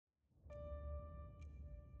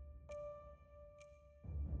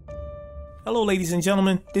Hello, ladies and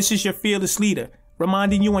gentlemen. This is your fearless leader,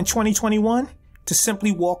 reminding you in 2021 to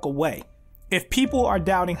simply walk away. If people are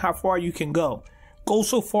doubting how far you can go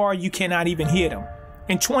so far you cannot even hear them.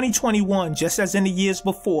 In 2021, just as in the years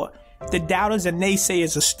before, the doubters and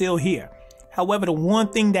naysayers are still here. However, the one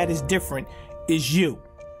thing that is different is you.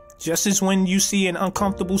 Just as when you see an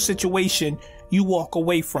uncomfortable situation, you walk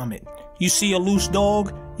away from it. You see a loose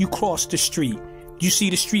dog, you cross the street. You see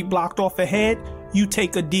the street blocked off ahead, you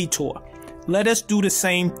take a detour. Let us do the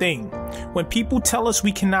same thing. When people tell us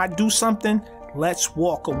we cannot do something, let's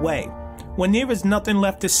walk away. When there is nothing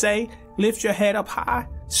left to say, lift your head up high,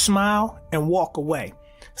 smile, and walk away.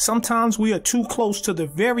 Sometimes we are too close to the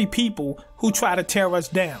very people who try to tear us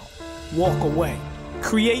down. Walk away.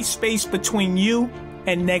 Create space between you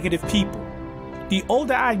and negative people. The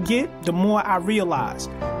older I get, the more I realize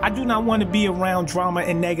I do not want to be around drama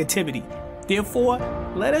and negativity. Therefore,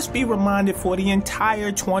 let us be reminded for the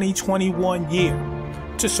entire 2021 year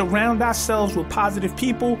to surround ourselves with positive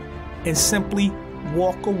people and simply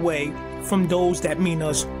walk away from those that mean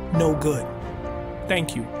us no good.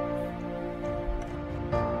 Thank you.